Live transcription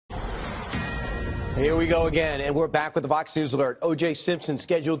Here we go again, and we're back with the Fox News Alert. O.J. Simpson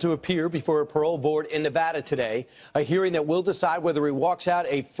scheduled to appear before a parole board in Nevada today, a hearing that will decide whether he walks out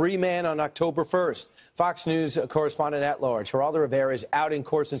a free man on October 1st. Fox News correspondent at large, Geraldo Rivera, is out in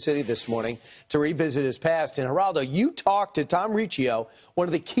Carson City this morning to revisit his past. And Geraldo, you talked to Tom Riccio, one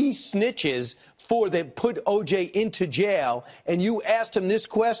of the key snitches that put O.J. into jail, and you asked him this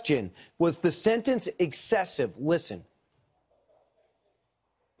question: was the sentence excessive? Listen.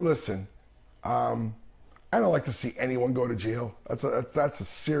 Listen. I don't like to see anyone go to jail. That's a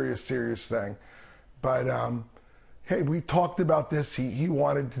serious thing. But hey, we talked about this. He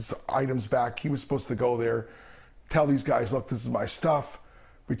wanted his items back. He was supposed to go there, tell these guys, look, this is my stuff.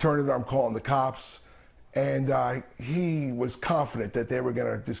 Return it, I'm calling the cops. And he was confident that they were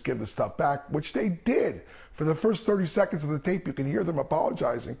going to just give the stuff back, which they did. For the first 30 seconds of the tape, you can hear them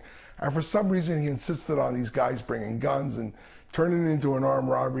apologizing. And for some reason, he insisted on these guys bringing guns and turning it into an armed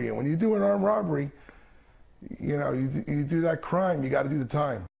robbery. And when you do an armed robbery, you know, you do that crime, you got to do the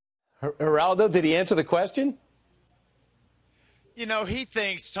time. Geraldo, did he answer the question? You know, he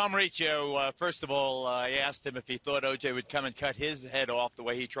thinks, Tom Riccio, first of all, I asked him if he thought O.J. would come and cut his head off the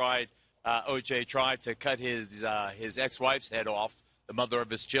way he tried, O.J. tried to cut his ex-wife's head off, the mother of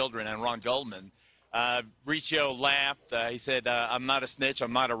his children, and Ron Goldman. Riccio laughed. He said, I'm not a snitch.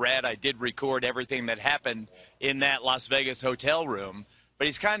 I'm not a rat. I did record everything that happened in that Las Vegas hotel room. But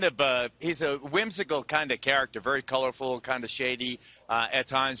he's kind of he's a whimsical kind of character, very colorful, kind of shady at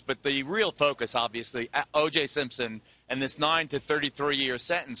times. But the real focus, obviously, O.J. Simpson and this 9 to 33-year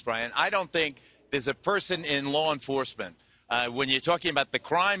sentence, Brian. I don't think there's a person in law enforcement, when you're talking about the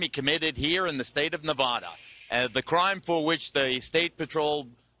crime he committed here in the state of Nevada, the crime for which the State Patrol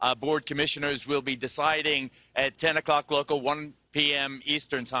Board commissioners will be deciding at 10 o'clock local, 1 p.m.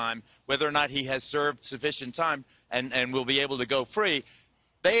 Eastern time, whether or not he has served sufficient time and will be able to go free.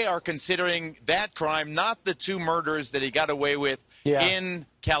 They are considering that crime, not the 2 murders that he got away with in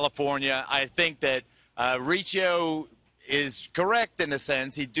California. I think that Riccio is correct in a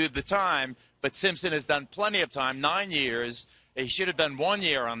sense. He'd do the time, but Simpson has done plenty of time, 9 years. He should have done 1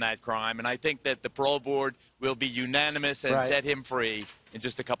 year on that crime, and I think that the parole board will be unanimous and set him free in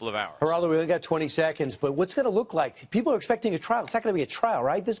just a couple of hours. Geraldo, we only got 20 seconds, but what's going to look like? People are expecting a trial. It's not going to be a trial,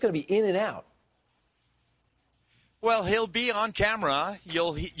 right? This is going to be in and out. Well, he'll be on camera.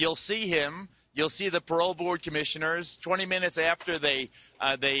 You'll see him. You'll see the parole board commissioners 20 minutes after they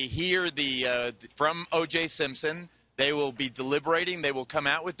hear from O.J. Simpson. They will be deliberating. They will come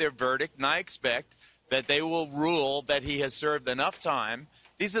out with their verdict, and I expect that they will rule that he has served enough time.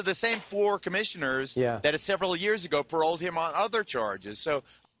 These are the same 4 commissioners that several years ago paroled him on other charges. So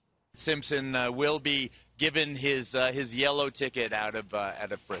Simpson will be given his yellow ticket out of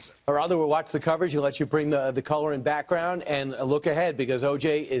prison. Geraldo, we'll watch the coverage. We'll let you bring the color and background and look ahead, because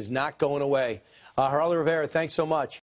O.J. is not going away. Geraldo Rivera, thanks so much.